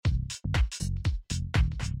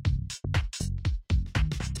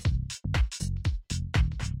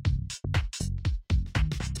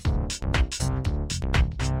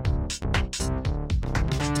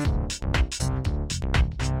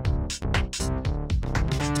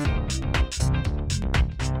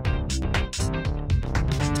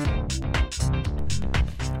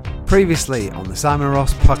Previously on the Simon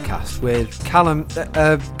Ross podcast with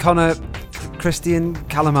Connor, Christian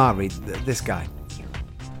Calamari, this guy.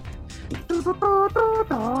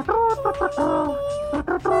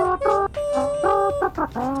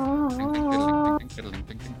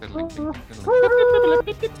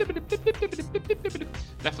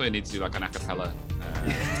 Definitely need to do like an acapella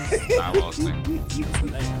Star Wars thing.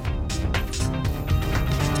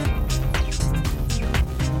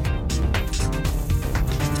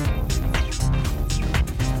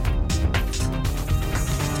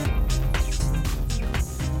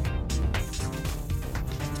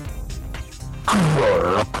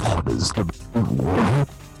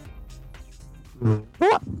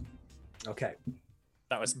 Okay.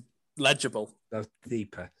 That was legible. That was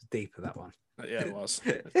deeper, that one. Yeah, it was.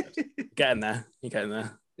 Get in there. You get in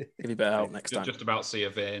there. Give you a bit of help next time. Just about see a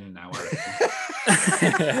vein now, I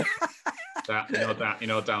reckon.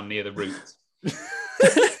 down near the root.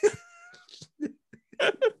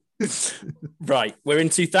 Right, we're in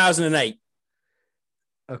 2008.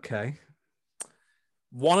 Okay.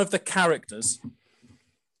 One of the characters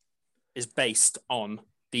is based on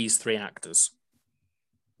these three actors.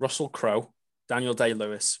 Russell Crowe, Daniel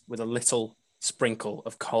Day-Lewis, with a little sprinkle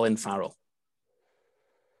of Colin Farrell.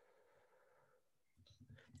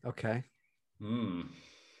 Okay.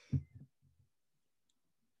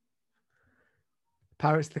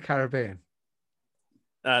 Pirates of the Caribbean.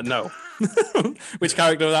 No. Which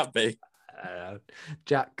character would that be?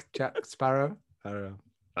 Jack Sparrow. I don't know.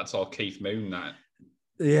 That's all Keith Moon, that.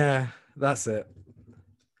 Yeah, that's it.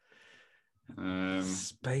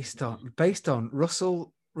 It's based on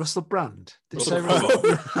Russell Brand. Did you say Russell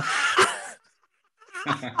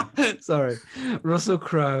Russell? Sorry, Russell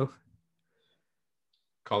Crowe.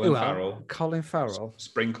 Colin Farrell.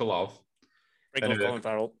 Sprinkle of Colin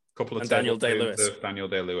Farrell. Couple of and Daniel Day-Lewis. Daniel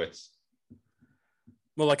Day-Lewis.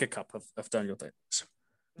 More like a cup of Daniel Day-Lewis.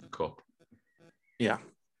 A cup. Yeah.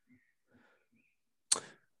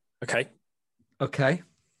 Okay.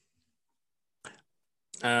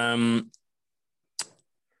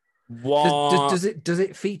 Does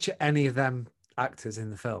it feature any of them actors in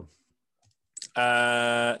the film?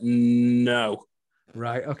 No.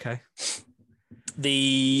 Right. Okay.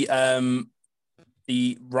 The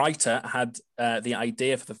writer had the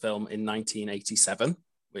idea for the film in 1987,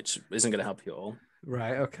 which isn't going to help you at all.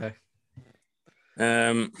 Right. Okay.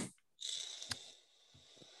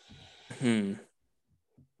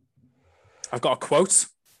 I've got a quote,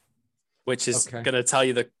 which is going to tell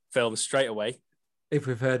you the film straight away. If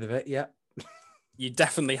we've heard of it, yeah. You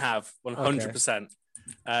definitely have, 100%.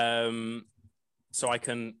 Okay. So I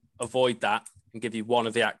can avoid that and give you one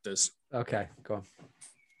of the actors. Okay, go on.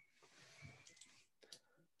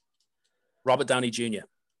 Robert Downey Jr.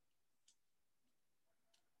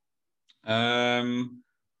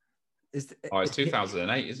 It's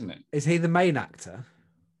 2008, isn't it? Is he the main actor?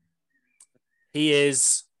 He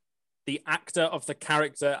is the actor of the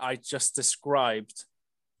character I just described.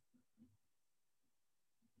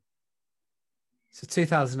 So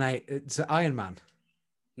 2008, it's Iron Man.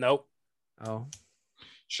 Nope. Oh.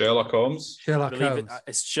 Sherlock Holmes.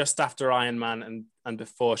 It's just after Iron Man and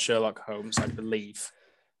before Sherlock Holmes, I believe.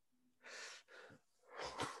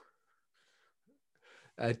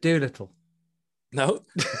 Doolittle. No.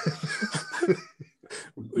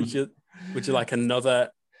 Would you like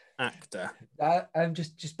another actor?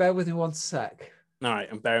 Just bear with me one sec. All right,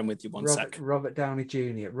 I'm bearing with you one sec. Robert Downey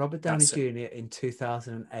Jr. Robert Downey Jr. in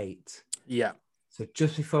 2008. Yeah. So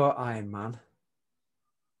just before Iron Man.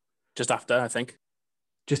 Just after, I think.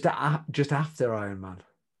 Just after Iron Man.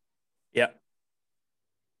 Yeah.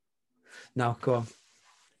 No, go on.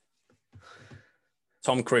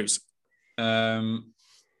 Tom Cruise. Tom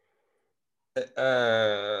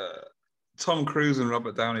Cruise and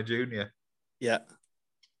Robert Downey Jr. Yeah.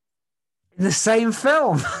 In the same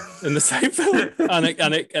film. In the same film, and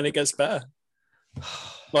it gets better.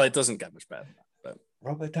 Well, it doesn't get much better. But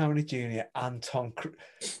Robert Downey Jr. and Tom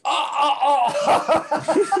Cruise.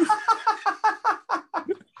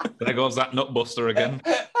 There goes that nutbuster again.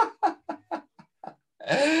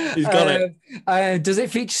 He's got it. Does it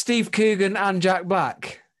feature Steve Coogan and Jack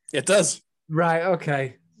Black? It does. Right.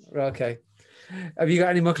 Okay. Have you got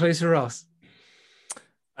any more clues for Ross?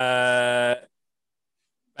 Ben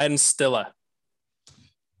Stiller.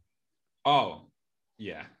 Oh,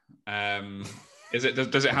 yeah. Does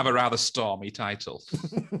it have a rather stormy title?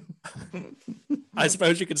 I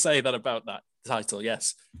suppose you could say that about that title,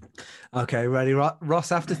 yes. Okay, ready,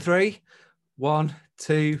 Ross, after 3. 1,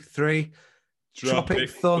 2, 3. Tropic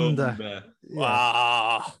Thunder.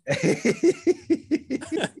 Wow.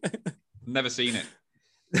 Never seen it.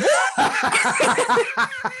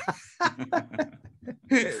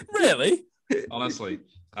 Really? Honestly,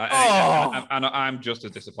 Oh. I'm just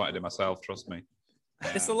as disappointed in myself. Trust me.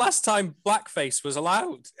 It's the last time blackface was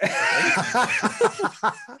allowed. I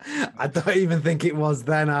don't even think it was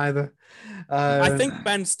then either. I think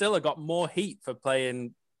Ben Stiller got more heat for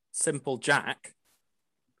playing Simple Jack.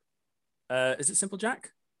 Is it Simple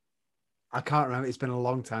Jack? I can't remember. It's been a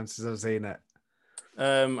long time since I've seen it.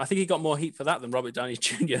 I think he got more heat for that than Robert Downey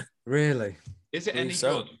Jr. Really? Is it any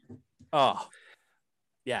so. good? Oh,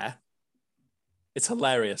 yeah. It's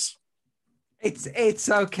hilarious. It's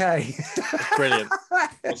okay. It's brilliant.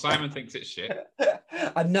 Well, Simon thinks it's shit.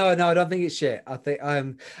 No, I don't think it's shit. I think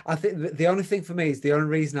the only thing for me is the only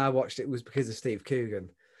reason I watched it was because of Steve Coogan.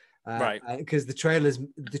 Right. Because the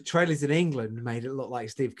trailers in England made it look like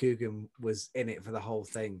Steve Coogan was in it for the whole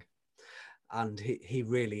thing. And he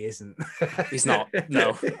really isn't. He's not.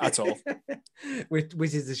 No, at all. Which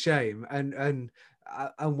is a shame. And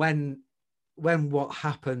when what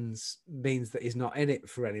happens means that he's not in it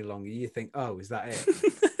for any longer, you think, oh, is that it?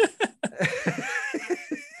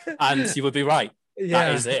 And you would be right. Yeah,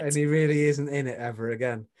 that is it. And he really isn't in it ever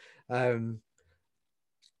again. I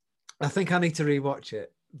think I need to rewatch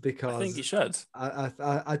it because I think you should.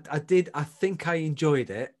 I did. I think I enjoyed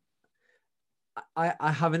it.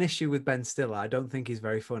 I have an issue with Ben Stiller. I don't think he's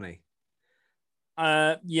very funny.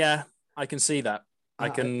 Yeah, I can see that. I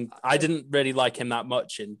didn't really like him that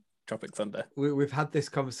much in Tropic Thunder. We've had this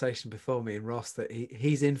conversation before, me and Ross, that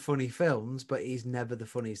he's in funny films, but he's never the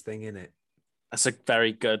funniest thing in it. That's a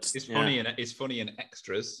very good. It's funny and it's funny in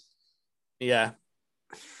extras. Yeah,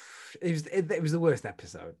 it was the worst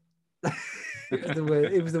episode.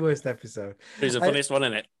 It was the worst episode. Who's the funniest one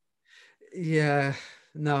in it? Yeah,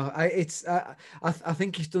 no, I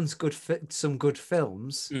think he's done some good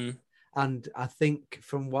films, and I think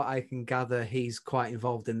from what I can gather, he's quite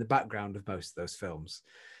involved in the background of most of those films.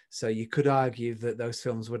 So you could argue that those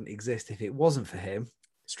films wouldn't exist if it wasn't for him.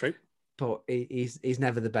 It's true, but he's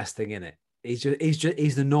never the best thing in it. He's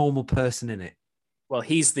the normal person in it. Well,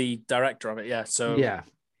 he's the director of it, yeah. So yeah,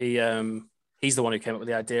 he's the one who came up with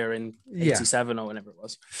the idea in '87 or whenever it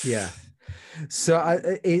was. Yeah.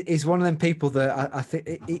 So he's one of them people that I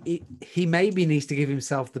think he maybe needs to give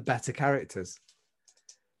himself the better characters.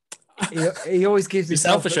 He always gives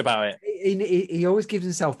himself selfish about it. He always gives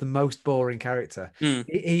himself the most boring character.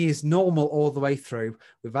 He is normal all the way through.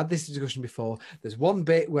 We've had this discussion before. There's one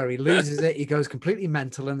bit where he loses it, he goes completely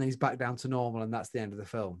mental, and then he's back down to normal, and that's the end of the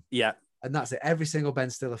film. Yeah, and that's it. Every single Ben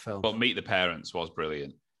Stiller film. But Meet the Parents was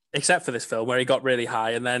brilliant, except for this film where he got really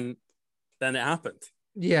high, and then it happened.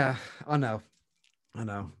 Yeah, I know.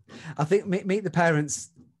 I think Meet the Parents.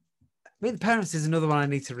 Meet the Parents is another one I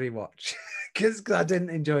need to rewatch. Because I didn't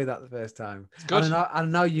enjoy that the first time. I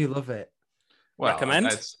know you love it. Well, recommend?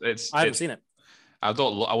 I haven't seen it. I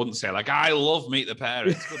wouldn't say like I love Meet the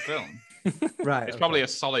Parents. Good film. Right. It's probably a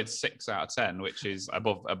solid 6 out of 10, which is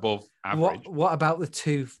above average. What about the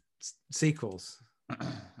 2 sequels?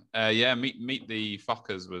 Yeah, Meet the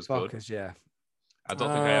Fockers was good. Fockers, yeah. I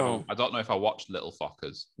don't know if I watched Little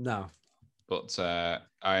Fockers. No. But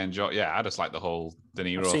I enjoy. Yeah, I just like the whole De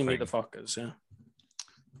Niro I've seen thing. Meet the Fockers, yeah.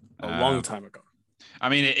 A long time ago. I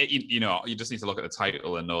mean, you just need to look at the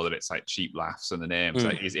title and know that it's like cheap laughs and the name. So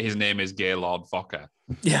his name is Gaylord Fokker.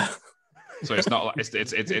 Yeah. So it's not like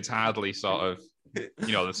it's hardly sort of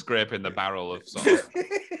the scraping the barrel of sort of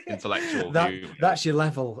intellectual view. That's your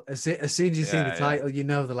level. As soon as you see the title, you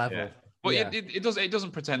know the level. Yeah. But it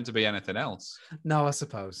doesn't pretend to be anything else. No, I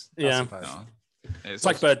suppose. Yeah. No. It's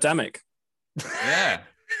like Birdemic. Yeah.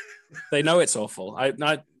 They know it's awful. I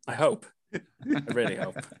hope. I really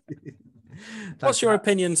hope. What's your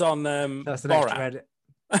opinions on that's the next Borat?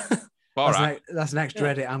 Borat. That's an extra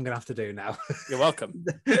edit I'm going to have to do now. You're welcome.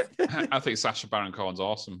 I think Sacha Baron Cohen's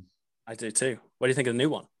awesome. I do too. What do you think of the new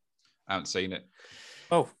one? I haven't seen it.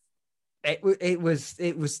 Oh, it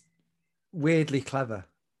was weirdly clever.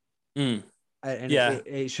 And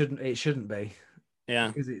it shouldn't be. Yeah,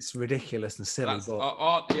 because it's ridiculous and silly. I've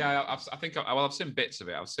seen bits of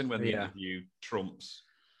it. I've seen when the interview Trump's.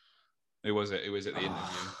 Who was it? Who was at the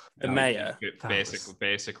interview? The mayor.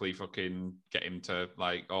 Basically, fucking get him to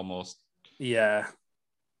like almost. Yeah.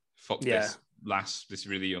 Fuck this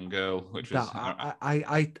really young girl, which was.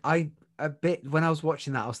 I a bit when I was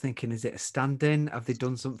watching that, I was thinking, is it a stand-in? Have they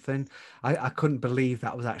done something? I couldn't believe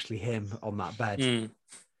that was actually him on that bed.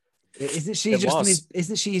 Isn't she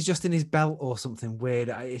just in his belt or something weird?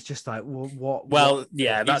 It's just like what? Well,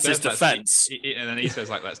 yeah, that's his defense. And then he says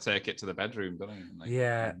like, "Let's take it to the bedroom," doesn't he? Like,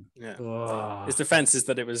 yeah. Oh. His defense is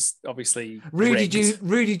that it was obviously Rudy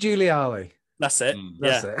Giuliani. That's it.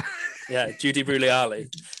 That's it. Yeah, Judy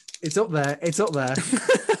Bruliali. It's up there. It's up there.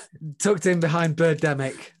 Tucked in behind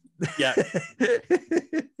Birdemic. Yeah.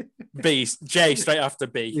 B. J straight after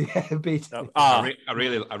B. Yeah, B. I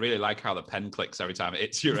really like how the pen clicks every time it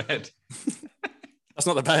hits your head. That's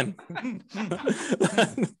not the pen.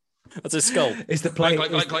 That's a skull. It's the plate.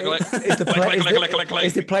 It's the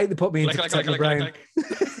plate that put me into protect my brain.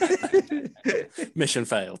 Mission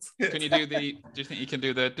failed. Can you do the? Do you think you can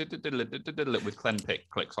do the with Clen pick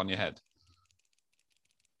clicks on your head?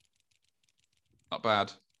 Not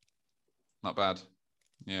bad. Not bad.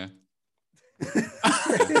 Yeah.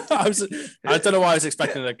 I don't know why I was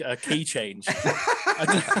expecting a key change.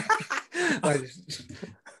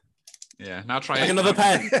 Yeah. Now try like another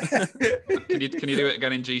pen. Can you do it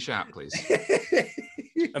again in G sharp, please?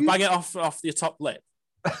 And bang it off your top lip.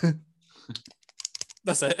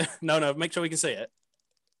 That's it. No. Make sure we can see it.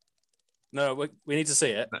 No, we need to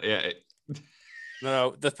see it. Yeah.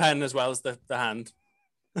 No, the pen as well as the hand.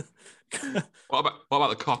 What about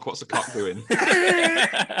the cock? What's the cock doing?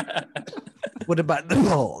 What about the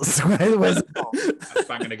balls? Where's the ball? That's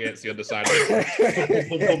banging against the underside.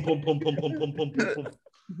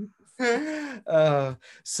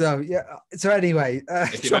 So anyway,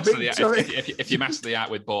 if you master the art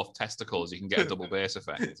with both testicles, you can get a double bass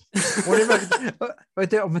effect. What if I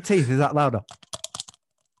do it on my teeth? Is that louder?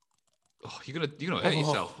 Oh, you're gonna hurt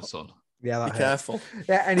yourself, son. Yeah, be careful.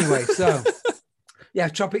 Yeah. Anyway, so yeah,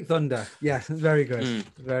 Tropic Thunder. Yeah, very good.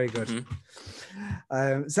 Very good.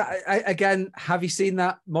 Mm-hmm. So again, have you seen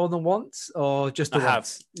that more than once or just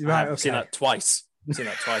once? Right, I've seen that twice. It's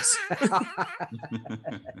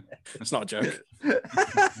not a joke.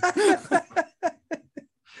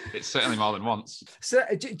 It's certainly more than once. So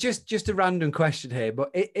just a random question here,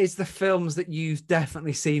 but is the films that you've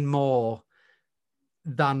definitely seen more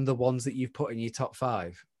than the ones that you've put in your top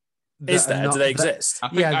 5? Do they exist?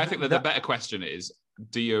 I think that the better question is,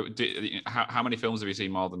 how many films have you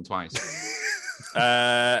seen more than twice?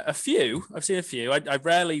 A few. I've seen a few. I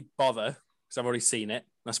rarely bother because I've already seen it.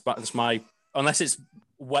 That's my, unless it's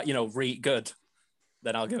good,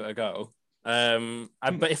 then I'll give it a go.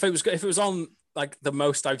 But if it was on like the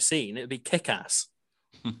most I've seen, it'd be Kick-Ass,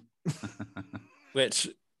 which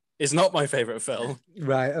is not my favorite film.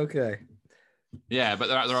 Right. Okay. Yeah, but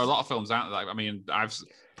there are a lot of films out there. I mean, I've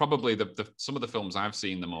probably some of the films I've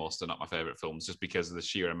seen the most are not my favorite films just because of the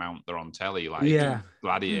sheer amount they're on telly, like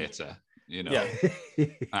Gladiator.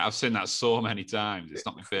 I've seen that so many times. It's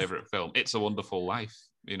not my favorite film. It's a Wonderful Life.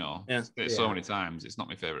 So many times. It's not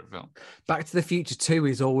my favorite film. Back to the Future 2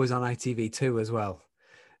 is always on ITV2 as well.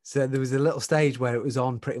 So there was a little stage where it was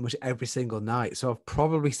on pretty much every single night. So I've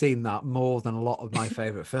probably seen that more than a lot of my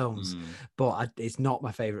favorite films, but it's not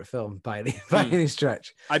my favorite film by any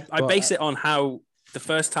stretch. I base it on how the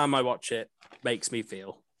first time I watch it makes me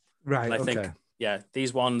feel. Right. And I think,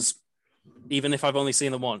 these ones, even if I've only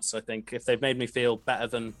seen them once, I think if they've made me feel better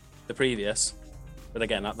than the previous, but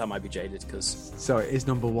again, that might be jaded because. So his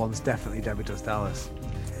number one's definitely Debbie Does Dallas.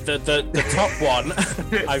 The top one,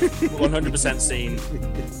 I've 100% seen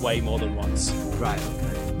way more than once. Right. Okay.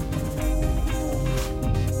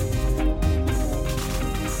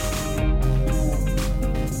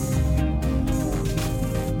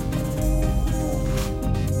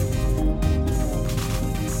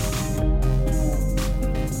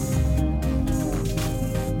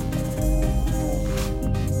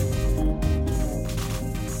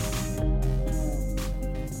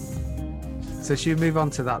 So should we move on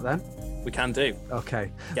to that then? We can do.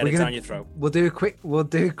 Okay. Get it down your throat. We'll do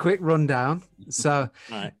a quick rundown. So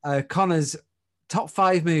right. Connor's top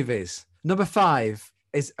 5 movies. Number 5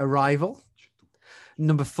 is Arrival.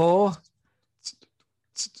 Number 4.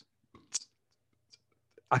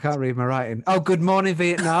 I can't read my writing. Oh, Good Morning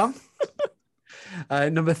Vietnam.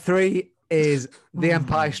 Number 3 is The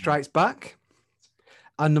Empire Strikes Back.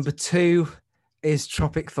 And number 2 is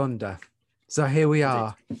Tropic Thunder. So here we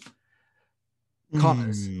are.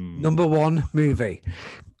 Connor's number 1 movie.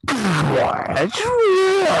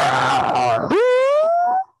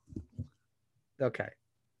 Okay.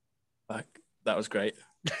 That was great.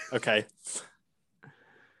 Okay.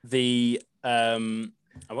 I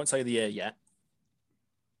won't tell you the year yet.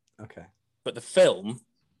 Okay. But the film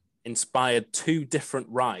inspired 2 different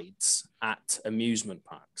rides at amusement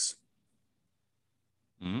parks.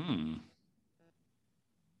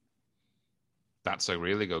 That's a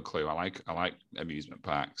really good clue. I like amusement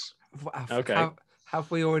parks. Okay. Have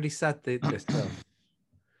we already said this film?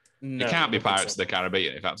 No, it can't be Pirates of the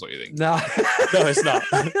Caribbean if that's what you think. No. No, it's not.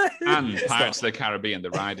 And Pirates of the Caribbean, the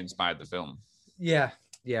ride inspired the film. Yeah,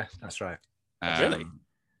 that's right. Really?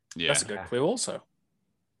 Yeah. That's a good clue also.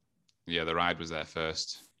 Yeah, the ride was there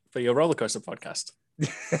first. for your roller coaster podcast.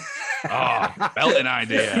 Belting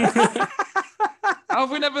idea. How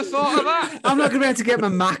have we never thought of that? I'm not going to be able to get my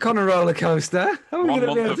Mac on a roller coaster. 1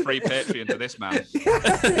 month of free Patreon to this man. And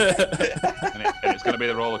it's going to be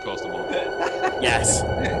the roller coaster one. Yes.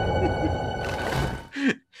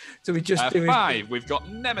 So we just do 5. We've got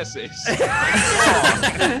Nemesis.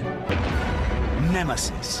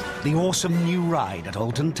 Nemesis, the awesome new ride at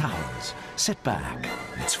Alton Towers. Sit back.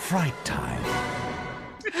 It's fright time.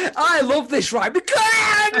 I love this ride because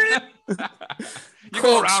You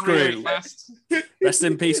go around really fast. Rest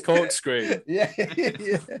in peace, Corkscrew. yeah.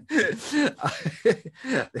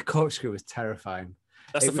 The corkscrew was terrifying.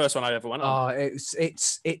 That's the first one I ever went on. Oh,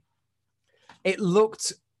 it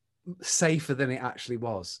looked safer than it actually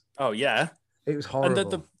was. Oh yeah. It was horrible.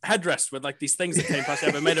 And the headrest with like these things that came past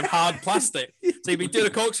you, but made of hard plastic. So you'd be doing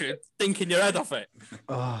a corkscrew, thinking your head off it.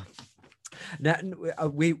 Oh, now, I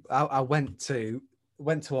went to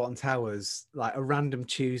Alton Towers like a random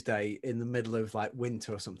Tuesday in the middle of like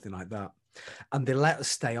winter or something like that, and they let us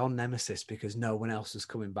stay on Nemesis because no one else was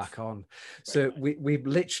coming back on. So we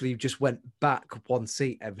literally just went back one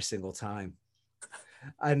seat every single time,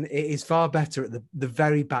 and it is far better at the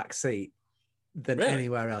very back seat than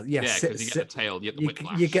anywhere else. Yeah, because you get the tail, you get the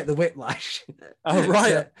whiplash. You get the whiplash. Oh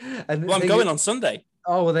right. And well, I'm going on Sunday.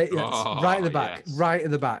 Oh, well, right at the back, right at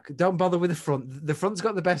the back. Don't bother with the front. The front's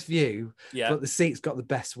got the best view, but the seat's got the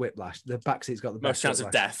best whiplash. The back seat's got the best chance whiplash.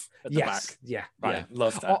 of death at the back. Yeah, right. Yeah.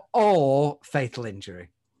 Love that. Or fatal injury.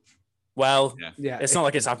 Well, it's not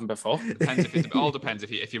like it's happened before. It all depends.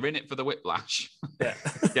 If you're in it for the whiplash, get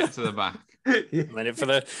to the back. I'm in it for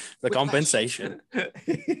the compensation.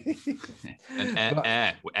 And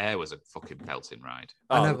Air was a fucking belting ride.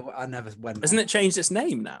 I never went. Hasn't it changed its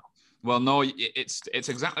name now? Well, no, it's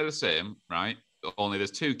exactly the same, right? Only there's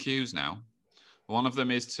 2 queues now. One of them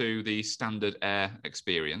is to the standard Air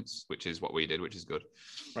experience, which is what we did, which is good.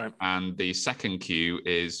 Right. And the second queue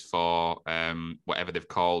is for whatever they've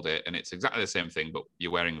called it, and it's exactly the same thing, but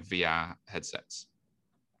you're wearing VR headsets.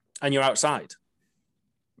 And you're outside.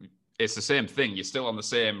 It's the same thing. You're still on the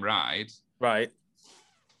same ride. Right.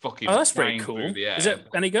 Fucking. Oh, that's pretty cool. Is it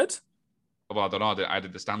any good? Well, I don't know. I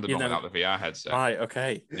did the standard one without the VR headset. Right,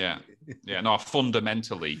 okay. Yeah. No, I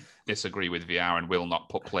fundamentally disagree with VR and will not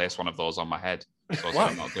place one of those on my head. So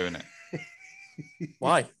I'm not doing it.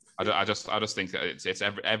 Why? I just think that it's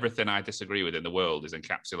everything I disagree with in the world is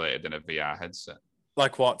encapsulated in a VR headset.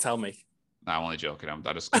 Like what? Tell me. No, I'm only joking.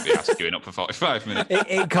 I just could be asking up for 45 minutes.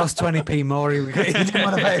 It costs 20p more. You didn't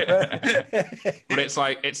want to pay. But it's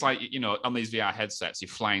like on these VR headsets, you're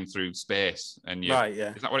flying through space, and right,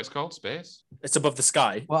 yeah. Is that what it's called? Space? It's above the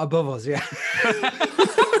sky. Well, above us, yeah.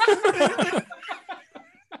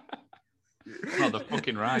 Not the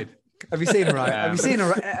fucking ride. Have you seen Have you seen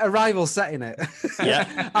Arrival set in it?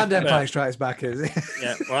 Yeah. And Empire Strikes Back is.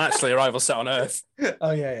 Yeah. Well, actually, Arrival set on Earth. Oh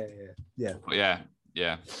yeah.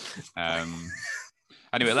 Yeah.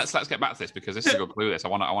 Anyway, let's get back to this because this is a good clue. I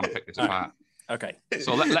want to pick this apart. Okay.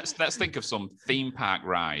 So let's think of some theme park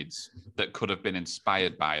rides that could have been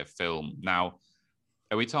inspired by a film. Now,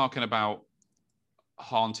 are we talking about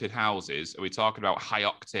haunted houses? Are we talking about high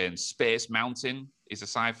octane Space Mountain? He's a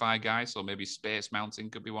sci-fi guy, so maybe Space Mountain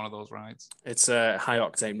could be one of those rides. It's a high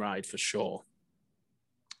octane ride for sure.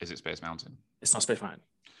 Is it Space Mountain? It's not Space Mountain.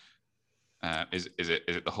 Is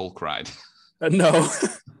it the Hulk ride? No.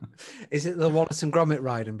 Is it the Wallace and Gromit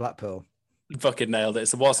ride in Blackpool? You fucking nailed it.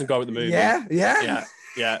 It's the Wallace and Gromit the movie. Yeah.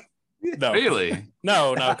 No. Really?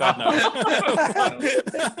 No, God, no. I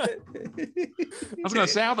was going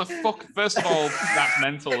to say, how the fuck? First of all, that's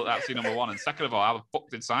mental. That's number one, and second of all, how the fuck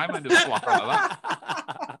did Simon just flop out of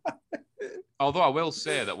that? Although I will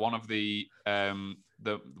say that one of the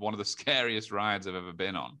scariest rides I've ever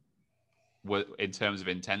been on, in terms of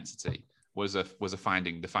intensity, was a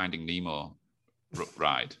Finding Nemo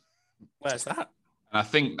ride. Where's that? And I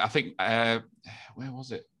think where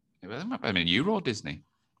was it? It might have been Euro Disney.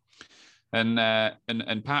 And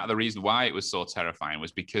part of the reason why it was so terrifying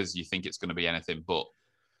was because you think it's going to be anything but.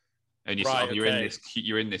 And you're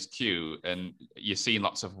in this queue, and you're seeing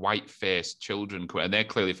lots of white-faced children, and they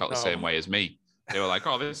clearly felt the same way as me. They were like,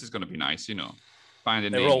 "Oh, this is going to be nice,"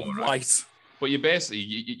 Finding Nemo. They're all white. But you're basically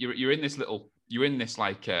you're in this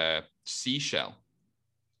like seashell.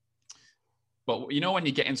 But when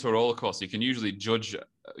you get into a roller coaster, you can usually judge,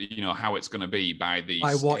 how it's going to be by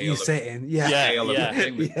what you sit in. Yeah.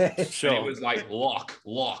 Sure. And it was like lock,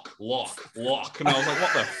 and I was like,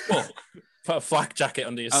 what the fuck? Put a flak jacket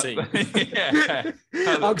under your seat. Yeah.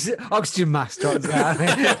 Oxygen mask. Gum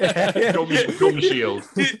shield.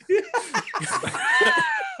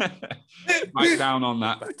 Bite down on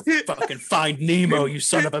that. Fucking find Nemo, you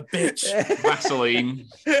son of a bitch. Vaseline.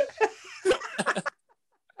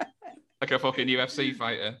 Like a fucking UFC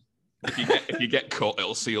fighter. If you get caught,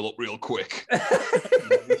 it'll seal up real quick.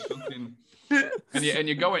 And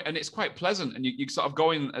you're going, and it's quite pleasant, and you sort of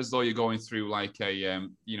going as though you're going through like a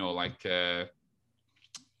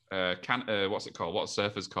what's it called? What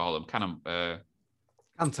surfers call them?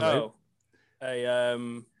 Antelope.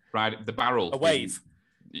 Right, the barrel. A wave.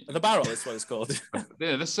 The barrel is what it's called.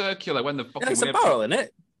 Yeah, the circular when the fucking. It's a barrel, isn't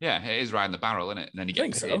it? Yeah, it is riding the barrel, isn't it? And then you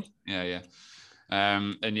get so. Yeah.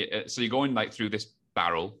 So you're going like through this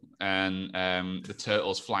barrel, and the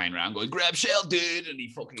turtle's flying around, going, "Grab shell, dude!" And he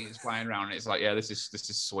fucking is flying around, and it's like, yeah, this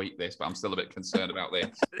is sweet, but I'm still a bit concerned about this.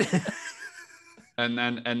 and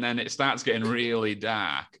then it starts getting really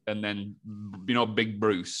dark, and then Big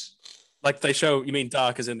Bruce. Like they show, you mean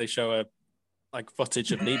dark as in they show like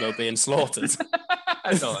footage of Nemo being slaughtered?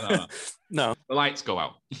 No. The lights go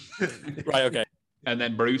out. Right, okay. And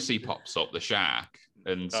then Brucey pops up, the shark,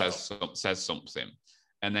 and says something.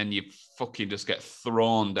 And then you fucking just get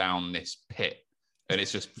thrown down this pit. And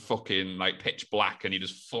it's just fucking like pitch black, and you're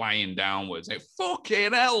just flying downwards. Like,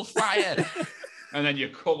 fucking hellfire! And then you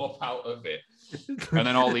come up out of it. And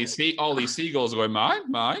then all these seagulls are going, mine.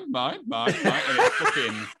 And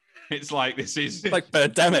it's like, this is like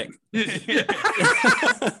Birdemic.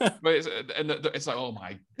 But it's like, oh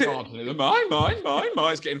my God, mine.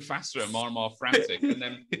 It's getting faster and more frantic. And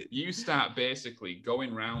then you start basically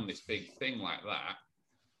going around this big thing like that,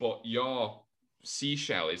 but your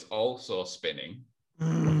seashell is also spinning.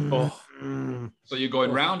 So you're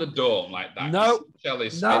going round a dome like that. No. Shell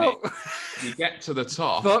is spinning. You get to the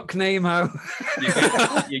top. Fuck Nemo.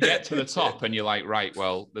 You get to the top, and you're like, right,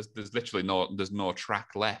 well, there's literally no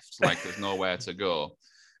track left. Like, there's nowhere to go.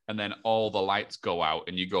 And then all the lights go out,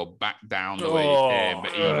 and you go back down the way you came,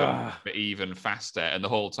 but even faster. And the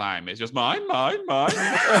whole time, it's just mine. Fucking,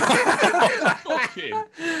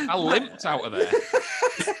 I limped out of there.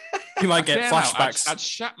 You might get flashbacks. I'd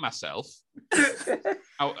shat myself.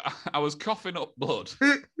 I was coughing up blood,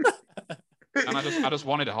 and I just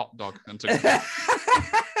wanted a hot dog and to.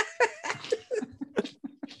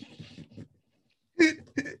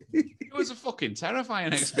 It was a fucking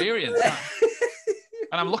terrifying experience.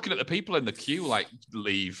 And I'm looking at the people in the queue like,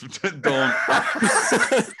 leave, don't,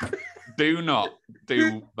 do not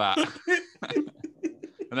do that.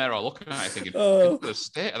 And they're all looking at it thinking, look at the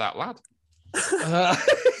state of that lad.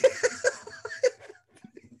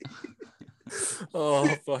 Oh,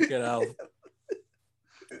 fucking hell.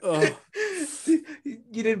 Oh. You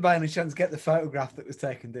didn't by any chance get the photograph that was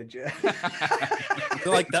taken, did you?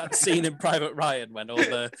 Like that scene in Private Ryan when all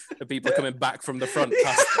the people coming back from the front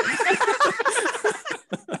past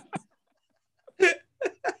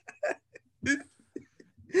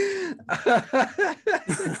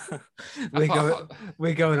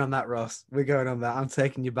We're going on that, Ross. We're going on that. I'm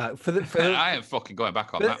taking you back I am fucking going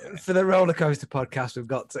back on that. For the roller coaster podcast, we've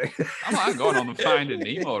got to. I'm going on the Finding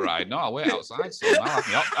Nemo ride. No, I'll wait outside. So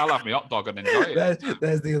I'll have my hot dog and enjoy it.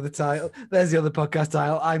 There's the other title. There's the other podcast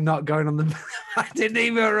title. I'm not going on the Finding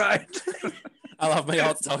Nemo ride. I'll have my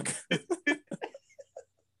hot dog.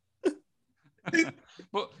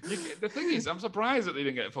 But the thing is, I'm surprised that they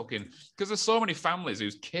didn't get fucking, because there's so many families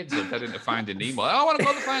whose kids are dead into Finding Nemo. I want to go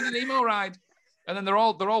on the Finding Nemo ride, and then they're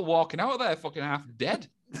all walking out of there fucking half dead.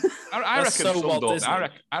 I reckon so some Walt don't. Disney.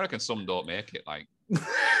 I reckon some don't make it. Like,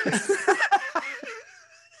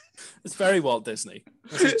 it's very Walt Disney.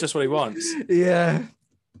 This is just what he wants. Yeah.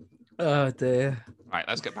 Oh dear. Right,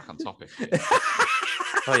 let's get back on topic.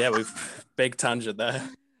 Oh yeah, we've big tangent there.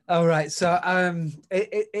 All right, so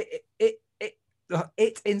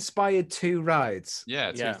it inspired 2 rides.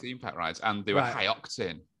 Yeah, 2 theme park rides, and they were high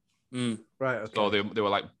octane. Right. Okay. So they were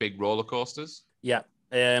like big roller coasters. Yeah,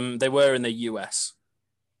 they were in the US.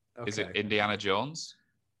 Okay. Is it Indiana Jones?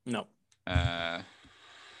 No.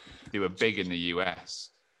 They were big in the US.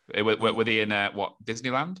 Were they in what,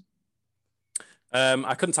 Disneyland?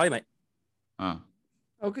 I couldn't tell you, mate. Oh,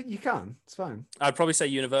 good. You can. It's fine. I'd probably say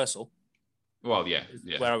Universal. Well, yeah.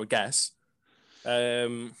 Where I would guess.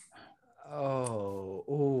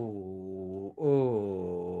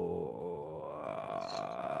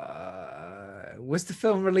 Was the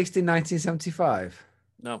film released in 1975?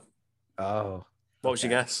 No. Oh. What was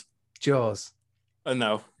your guess? Jaws.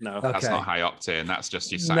 No. Okay. That's not high octane. That's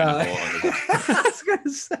just you sat in the water.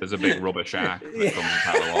 There's a big rubber shark that comes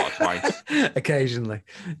out of the water twice. Occasionally.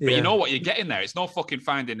 But you know what you're getting there. It's no fucking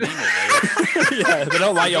Finding Nemo. Yeah, they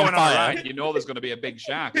don't light you on fire. Right, you know there's going to be a big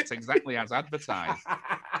shark. It's exactly as advertised.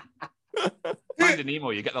 Finding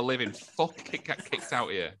Nemo, you get the living fuck kicked out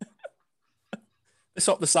of you. They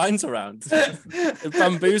swapped the signs around. It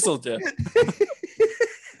bamboozled you.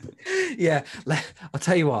 Yeah, I'll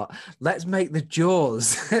tell you what. Let's make the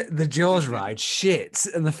Jaws ride shit,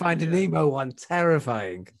 and the Finding Nemo one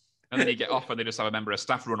terrifying. And then you get off, and they just have a member of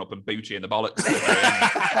staff run up and boot you in the bollocks.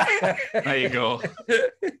 There you go.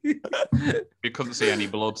 You couldn't see any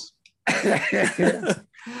blood.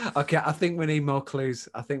 Okay, I think we need more clues.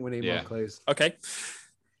 More clues. Okay.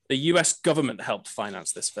 The US government helped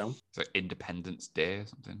finance this film. It's like Independence Day or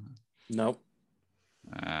something. No.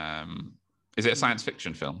 Is it a science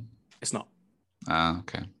fiction film? It's not.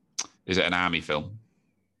 Okay. Is it an army film?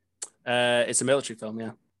 It's a military film,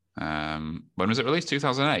 yeah. When was it released?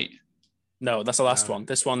 2008? No, that's the last one.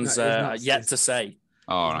 This one's yet to say.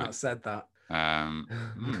 All right. Not said that.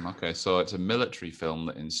 Okay, so it's a military film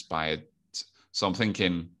that inspired. So I'm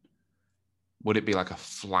thinking, would it be like a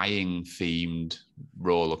flying themed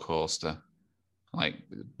roller coaster, like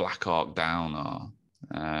Black Hawk Down,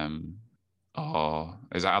 or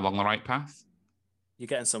is that Along the Right Path? You're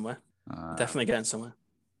getting somewhere. Definitely getting somewhere.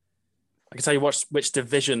 I can tell you which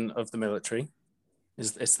division of the military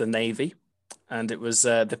is. It's the Navy, and it was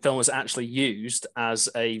the film was actually used as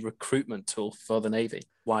a recruitment tool for the Navy.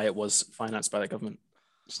 Why it was financed by the government.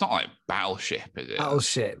 It's not like Battleship, is it?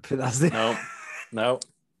 Battleship. That's it. No.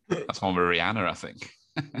 That's one with Rihanna, I think.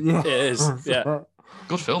 Yeah. It is. Yeah.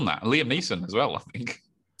 Good film, that. Liam Neeson as well, I think.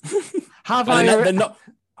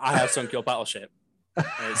 I have sunk your battleship.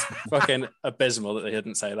 It's fucking abysmal that they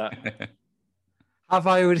didn't say that. Have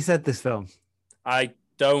I already said this film? I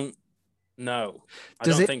don't know. I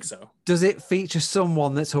don't think so. Does it feature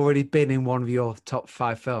someone that's already been in one of your top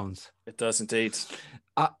 5 films? It does indeed.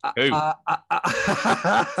 Who? Who,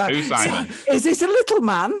 Simon? Is this a little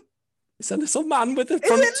man? It's a little man with a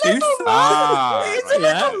front tooth. It's a little man, isn't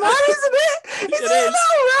it?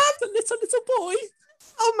 It's a little boy.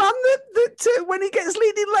 Oh man, that when he gets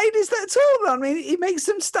leading ladies that tall, I mean, he makes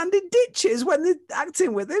them stand in ditches when they're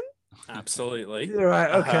acting with him. Absolutely.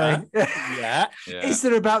 Right. Okay. Yeah. Is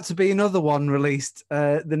there about to be another one released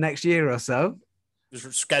the next year or so? It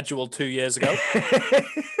was scheduled 2 years ago.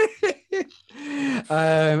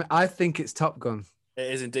 I think it's Top Gun.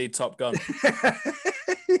 It is indeed Top Gun.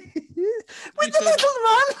 With the little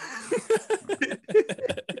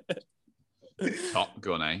man. Top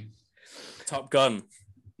Gun, eh? Top Gun,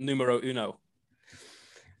 numero uno.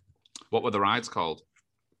 What were the rides called?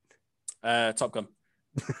 Top Gun.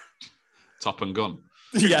 Top and Gun.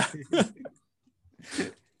 Yeah. Let's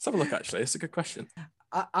have a look. Actually, it's a good question.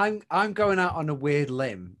 I'm going out on a weird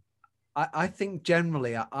limb. I think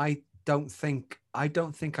generally I don't think I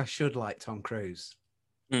should like Tom Cruise.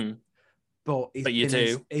 But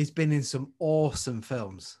he's been in some awesome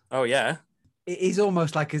films. Oh yeah. He's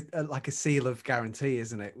almost like a seal of guarantee,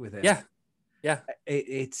 isn't it? With it. Yeah.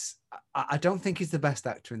 I don't think he's the best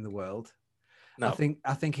actor in the world. No.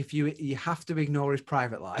 I think if you have to ignore his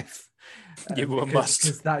private life, you must,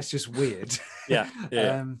 because that's just weird. Yeah.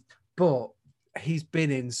 But he's been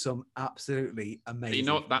in some absolutely amazing. You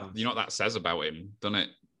know what that says about him, doesn't it?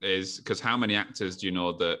 Is because how many actors do you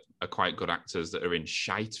know that are quite good actors that are in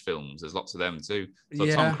shite films? There's lots of them too. So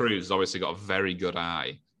Tom Cruise has obviously got a very good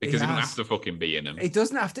eye. Because he doesn't have to fucking be in them. He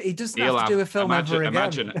doesn't have to do a film ever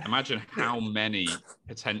again. Imagine how many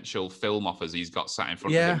potential film offers he's got sat in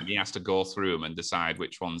front of him. And he has to go through them and decide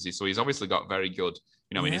which ones. So he's obviously got very good.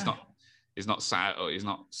 You know, I mean, he's not sat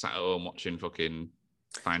at home watching fucking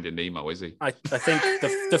Finding Nemo, is he? I think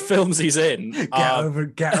the films he's in.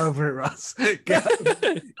 Get over it, Ross. I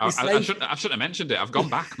shouldn't have mentioned it. I've gone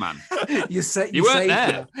back, man. You weren't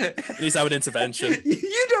there. He needs to have an intervention.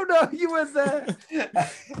 You don't know you were there.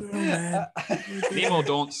 Nemo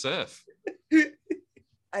don't surf.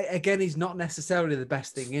 Again, he's not necessarily the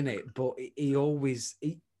best thing in it, but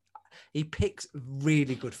he picks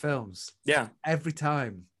really good films. Yeah, every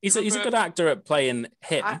time. He's a good actor at playing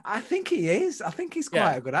him. I think he is. I think he's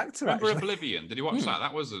quite a good actor. Remember actually. Oblivion? Did you watch that?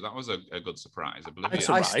 That was a good surprise. Oblivion. That's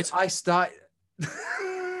a ride. I started.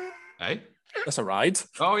 Hey, that's a ride.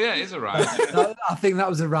 Oh yeah, it is a ride. I think that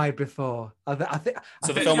was a ride before. I think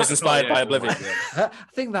the film was inspired by Oblivion. I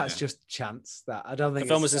think that's just chance. That I don't think the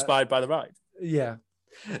film was inspired by the ride. Yeah.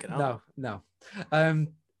 No.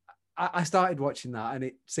 I started watching that and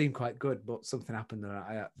it seemed quite good, but something happened and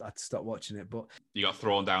I had to stop watching it. But you got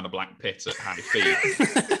thrown down a black pit at high speed.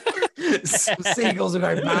 Seagulls are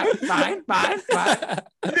going mine.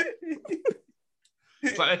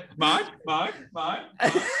 It's like mine.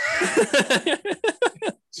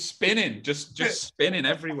 Spinning, just spinning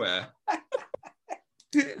everywhere,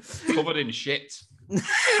 covered in shit.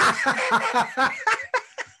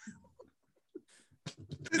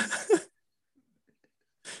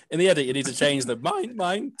 In the edit, you need to change the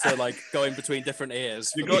mine to like going between different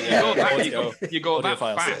ears. You go that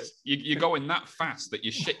fast. You're going that fast that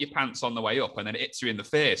you shit your pants on the way up and then it hits you in the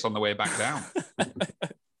face on the way back down. Are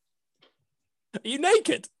you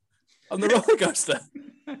naked on the roller coaster?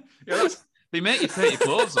 Yeah, they make you take your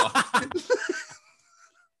clothes off.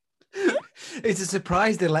 It's a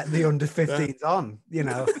surprise they let the under 15s on, you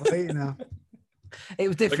know. It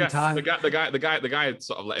was different time. The guy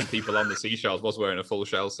sort of letting people on the seashells was wearing a full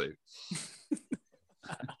shell suit.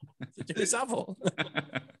 Jimmy Savile.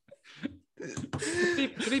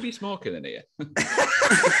 Should he be smoking in here?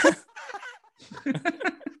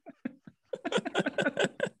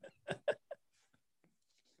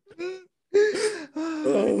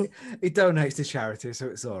 He donates to charity, so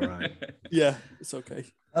it's all right. Yeah, it's okay.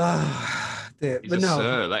 Dear. He's But a no,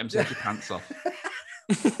 sir. Let him take your pants off.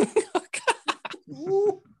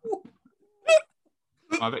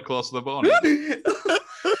 Am I a bit close to the bone?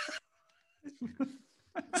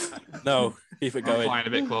 No, keep it going. Flying a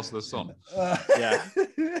bit close to the sun.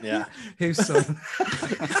 Yeah. Whose son?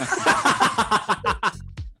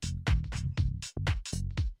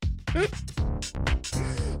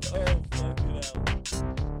 Oh, fucking hell.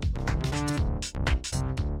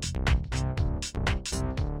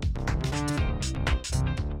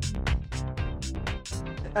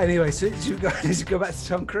 Anyway, so should we go back to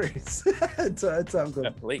Tom Cruise? Tom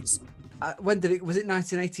Gun. Please. When did it? Was it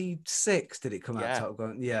 1986? Did it come out? Yeah. Top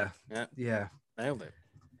Gun. Yeah. Nailed it.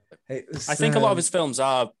 It was, I think a lot of his films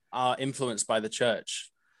are influenced by the church.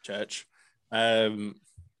 I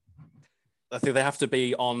think they have to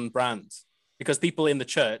be on brand because people in the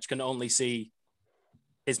church can only see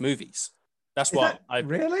his movies. That's what I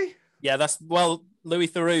really. Yeah, Louis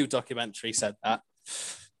Theroux documentary said that.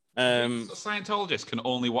 Scientologists can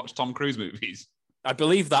only watch Tom Cruise movies. I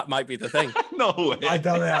believe that might be the thing. No way. I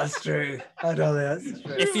don't think that's true.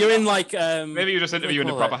 If you're in like maybe you're just interviewing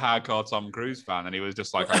a proper hardcore Tom Cruise fan and he was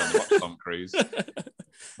just like, I don't watch Tom Cruise.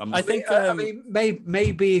 I think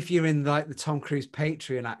maybe if you're in like the Tom Cruise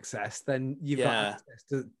Patreon access, then you've got access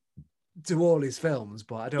to all his films,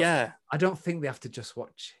 but I don't think they have to just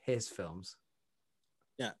watch his films.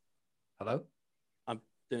 Yeah. Hello? I'm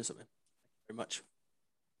doing something. Thank you very much.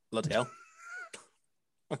 Bloody hell.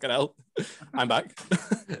 Fucking hell. I'm back.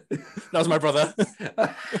 That was my brother.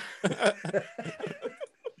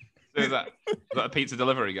 Is that a pizza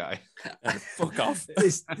delivery guy? Fuck off.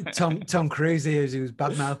 It's Tom Cruise here who's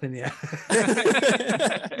bad mouthing you.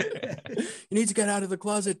 You need to get out of the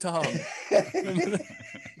closet, Tom.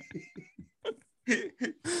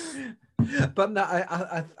 But no,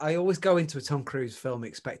 I always go into a Tom Cruise film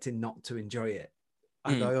expecting not to enjoy it.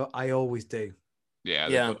 And I always do. Yeah,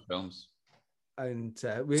 they're good films. And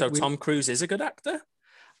Tom Cruise is a good actor?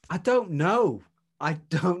 I don't know.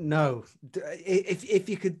 If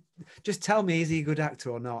you could just tell me, is he a good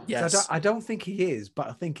actor or not? Yes. I don't think he is, but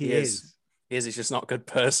I think he is. He's just not a good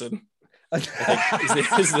person. I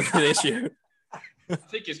think is the issue. I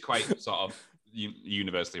think he's quite sort of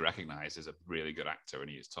universally recognized as a really good actor, and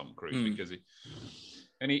he is Tom Cruise because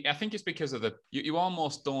I think it's because of you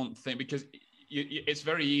almost don't think, because it's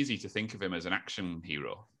very easy to think of him as an action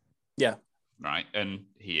hero. Yeah. Right. And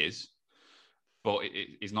he is, but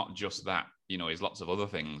it's not just that, he's lots of other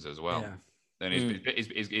things as well. Yeah. And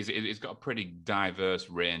he's got a pretty diverse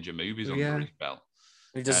range of movies under his belt.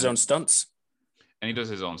 He does his own stunts. And he does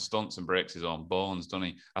his own stunts and breaks his own bones, doesn't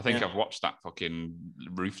he? I think I've watched that fucking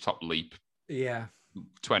rooftop leap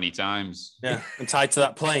 20 times. Yeah. And tied to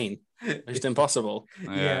that plane. It's just impossible.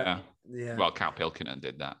 Yeah. Well, Cal Pilkington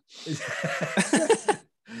did that.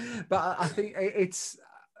 But I think it's...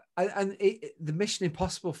 the Mission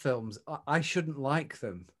Impossible films, I shouldn't like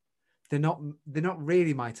them. They're not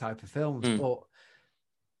really my type of films, but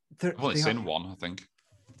I've only seen one, I think.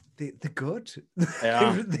 They're good.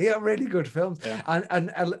 They are really good films,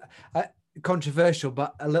 and controversial,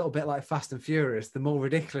 but a little bit like Fast and Furious. The more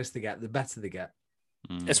ridiculous they get, the better they get.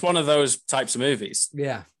 It's one of those types of movies.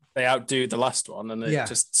 Yeah, they outdo the last one, and it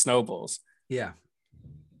just snowballs. Yeah,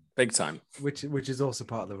 big time. Which is also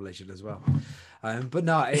part of the religion as well. But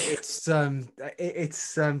no, it's have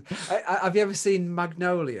you ever seen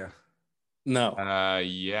Magnolia? No.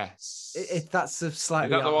 Yes. That's a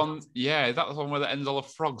slightly. Is that the one? Yeah, is that the one where the ends all the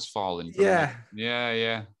frogs falling? Yeah.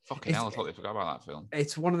 Yeah. Fucking hell! I totally forgot about that film.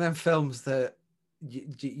 It's one of them films that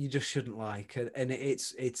you just shouldn't like, and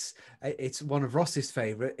it's one of Ross's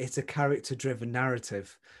favorite. It's a character-driven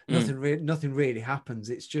narrative. Nothing really happens.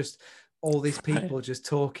 It's just all these people just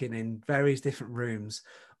talking in various different rooms,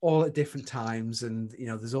 all at different times, and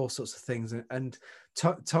there's all sorts of things. And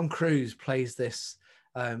Tom Cruise plays this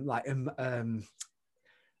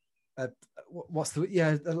what's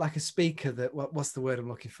the like a speaker that what's the word I'm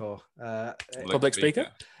looking for? Public speaker?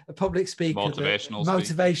 A public speaker.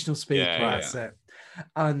 Motivational speaker. Yeah, that's it.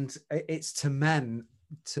 And it's to men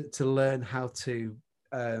to learn how to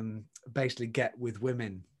basically get with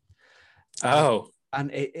women. And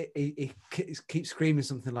it keeps screaming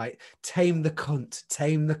something like "tame the cunt,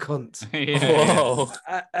 tame the cunt." Whoa.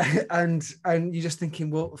 And you're just thinking,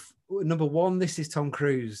 well, number one, this is Tom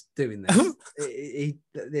Cruise doing this.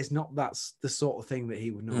 That's the sort of thing that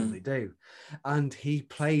he would normally do, and he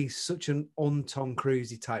plays such an un-Tom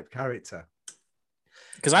Cruisey type character.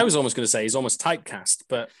 Because I was almost going to say he's almost typecast,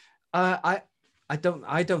 but I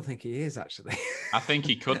don't think he is actually. I think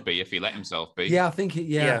he could be if he let himself be. Yeah, I think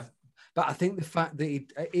yeah. But I think the fact that he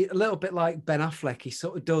a little bit like Ben Affleck, he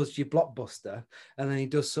sort of does your blockbuster and then he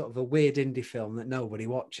does sort of a weird indie film that nobody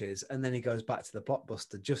watches. And then he goes back to the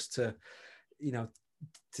blockbuster just to,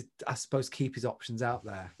 I suppose, keep his options out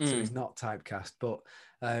there. So he's not typecast. But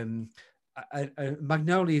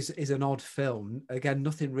Magnolia is an odd film. Again,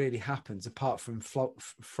 nothing really happens apart from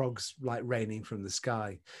frogs like raining from the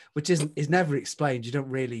sky, which is never explained. You don't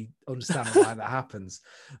really understand why that happens,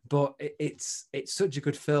 but it's such a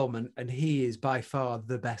good film, and he is by far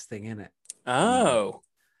the best thing in it. I'm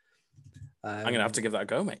gonna have to give that a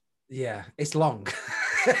go, mate. Yeah, it's long.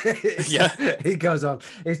 Yeah, it goes on.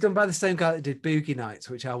 It's done by the same guy that did Boogie Nights,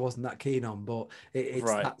 which I wasn't that keen on, but it's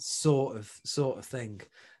that sort of thing.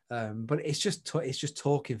 But it's just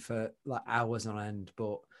talking for like hours on end,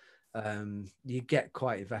 but you get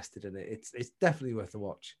quite invested in it. It's definitely worth a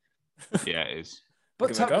watch. Yeah, it is.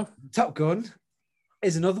 But Top Gun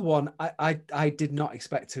is another one. I did not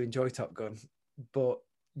expect to enjoy Top Gun, but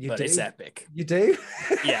you do. It's epic. You do?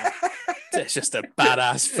 Yeah, it's just a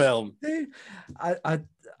badass film.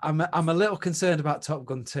 I'm a little concerned about Top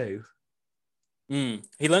Gun 2.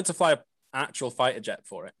 He learned to fly an actual fighter jet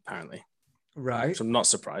for it, apparently. Right. So I'm not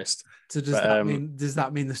surprised. So does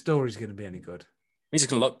that mean the story's going to be any good? It's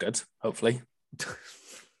going to look good, hopefully.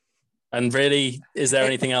 And really, is there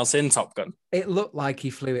anything else in Top Gun? It looked like he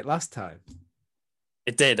flew it last time.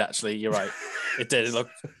 It did, actually. You're right. It did. It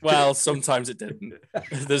looked, well, sometimes it didn't.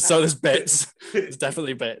 There's bits. There's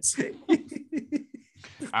definitely bits. I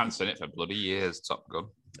haven't seen it for bloody years, Top Gun.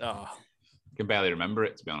 Oh. I can barely remember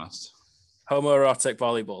it, to be honest. Homoerotic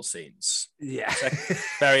volleyball scenes. Yeah.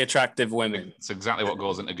 Very attractive women. It's exactly what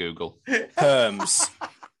goes into Google. Perms.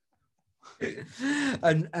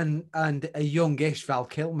 and a youngish Val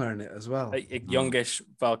Kilmer in it as well. A youngish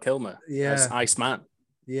Val Kilmer. Yeah. As Iceman.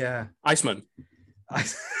 Yeah. Iceman.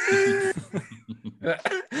 Is he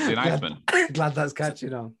an Iceman? Glad that's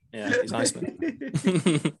catching on. Yeah, he's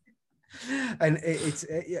Iceman. And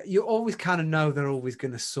you always kind of know they're always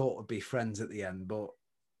going to sort of be friends at the end, but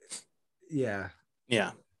yeah.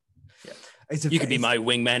 You could be my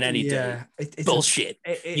wingman any day. Bullshit.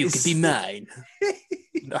 You could be mine.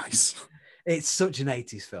 Nice. It's such an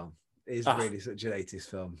 80s film. It's really such an 80s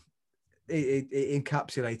film. It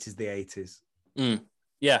encapsulates the 80s.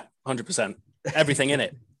 Yeah, 100%. Everything in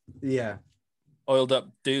it. Yeah. Oiled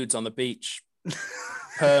up dudes on the beach.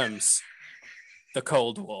 Perms. The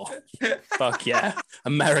Cold War. Fuck yeah.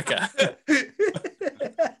 America.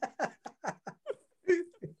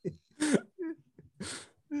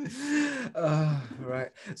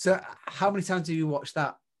 Right. So how many times have you watched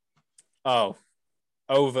that? Oh,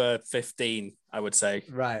 over 15, I would say.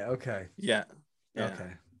 Right. Okay. Yeah.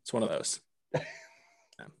 Okay. It's one of those.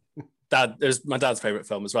 Dad, it was my dad's favorite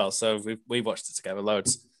film as well, so we watched it together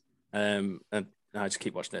loads, and I just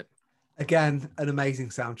keep watching it. Again, an amazing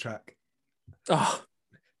soundtrack. Oh,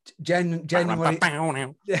 genuinely.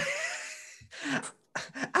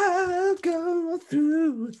 I'll go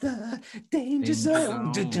through the danger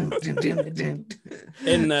zone.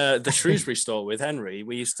 In the Shrewsbury store with Henry,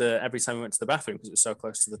 we used to, every time we went to the bathroom, because it was so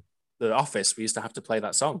close to the office, we used to have to play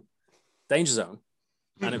that song, Danger Zone.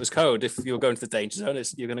 And it was code. If you were going to the danger zone,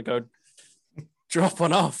 you're going to go drop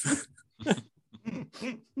one off.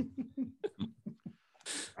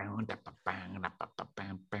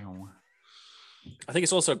 I think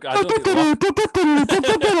it's also. I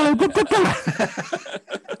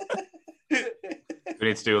we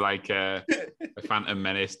need to do like a Phantom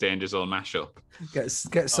Menace Danger Zone mashup.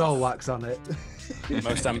 Get Soul Wax on it.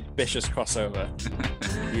 Most ambitious crossover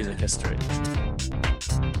in music history.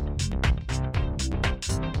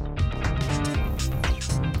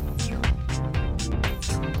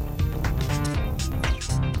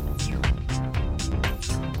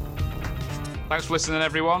 Thanks for listening,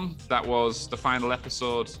 everyone. That was the final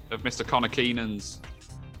episode of Mr. Connor Keenan's.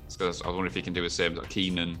 I was wondering if you can do the same, like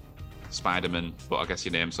Keenan, Spider-Man, but I guess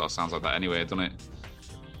your name sort of sounds like that anyway, doesn't it?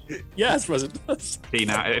 Yeah, I suppose it does.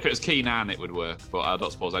 Keenan. If it was Keenan, it would work, but I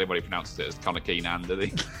don't suppose anybody pronounces it as Connor Keenan, do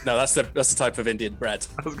they? No, that's the type of Indian bread.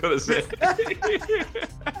 I was going to say.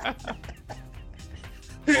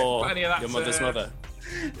 Or your mother's mother.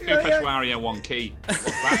 2 Peshwari and 1 key.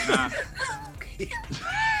 What's that,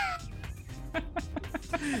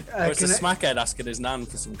 Or it's a smackhead asking his nan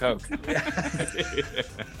for some coke.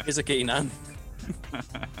 Here's a key nan.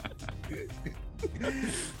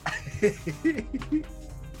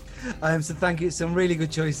 So thank you. Some really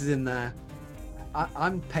good choices in there.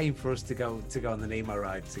 I'm paying for us to go on the Nemo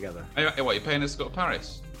ride together. Hey, what, you're paying us to go to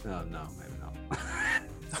Paris? Oh, no, maybe not.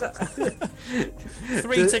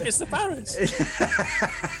 3 tickets to Paris.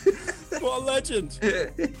 What a legend.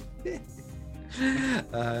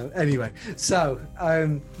 Anyway, so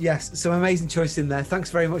yes, some amazing choices in there. Thanks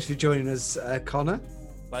very much for joining us, Connor.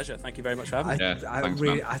 Pleasure. Thank you very much for having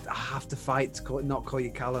me. I have to fight to not call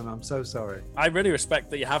you Callum. I'm so sorry. I really respect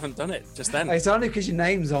that you haven't done it just then. It's only because your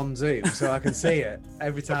name's on Zoom, so I can see it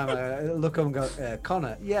every time I look up and go,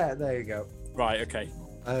 Connor. Yeah, there you go. Right. Okay.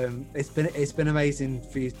 It's been amazing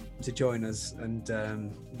for you to join us, and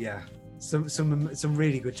yeah, some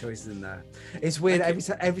really good choices in there. It's weird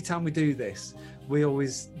every time we do this, we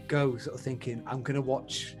always go sort of thinking, I'm gonna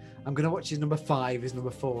watch his number 5, his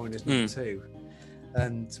number 4, and his number 2,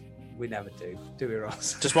 and we never do we,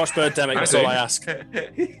 Ross? Just watch Birdemic. That's all I ask.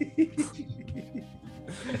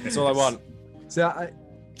 That's all I want.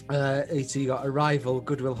 So you got Arrival,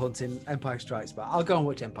 Good Will Hunting, Empire Strikes Back. I'll go and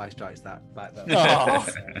watch Empire Strikes Back though. Oh,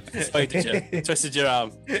 twisted your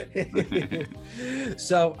arm.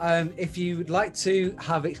 So if you'd like to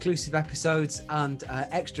have exclusive episodes and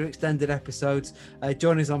extra extended episodes,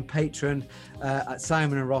 join us on Patreon at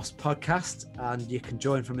Simon and Ross Podcast, and you can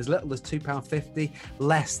join from as little as £2.50,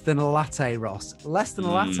 less than a latte, Ross. Less than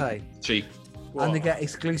a latte. Cheap. Whoa. And they get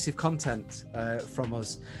exclusive content from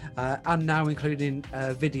us, and now including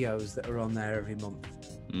videos that are on there every month.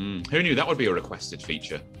 Who knew that would be a requested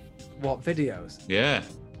feature? What, videos? Yeah.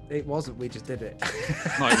 It wasn't. We just did it.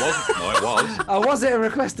 No, it wasn't. No, it was. Oh, was it a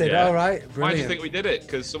requested? Yeah. All right. Brilliant. Why do you think we did it?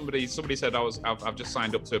 Because somebody said I've just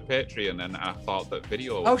signed up to a Patreon, and I thought that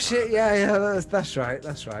video. Oh shit! Yeah. That's right.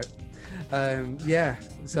 Yeah.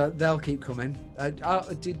 So they'll keep coming. Are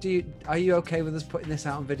you okay with us putting this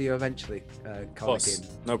out on video eventually? Of course.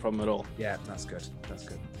 No problem at all. Yeah, that's good.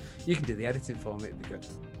 You can do the editing for me. It'd be good.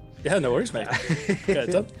 Yeah, no worries, mate. Get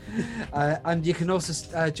it done. And you can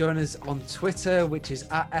also join us on Twitter, which is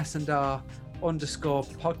at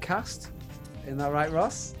 @S&R_podcast. Isn't that right,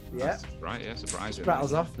 Ross? Yeah. That's right, yeah, surprising.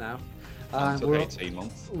 Rattles off now. We're 18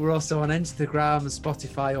 months. We're also on Instagram and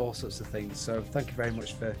Spotify, all sorts of things. So thank you very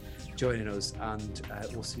much for joining us, and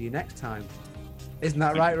we'll see you next time. Isn't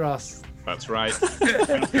that right, Ross? That's right.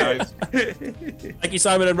 Thanks, guys. Thank you,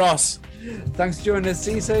 Simon and Ross. Thanks for joining us.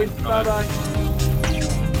 See you soon. Bye-bye.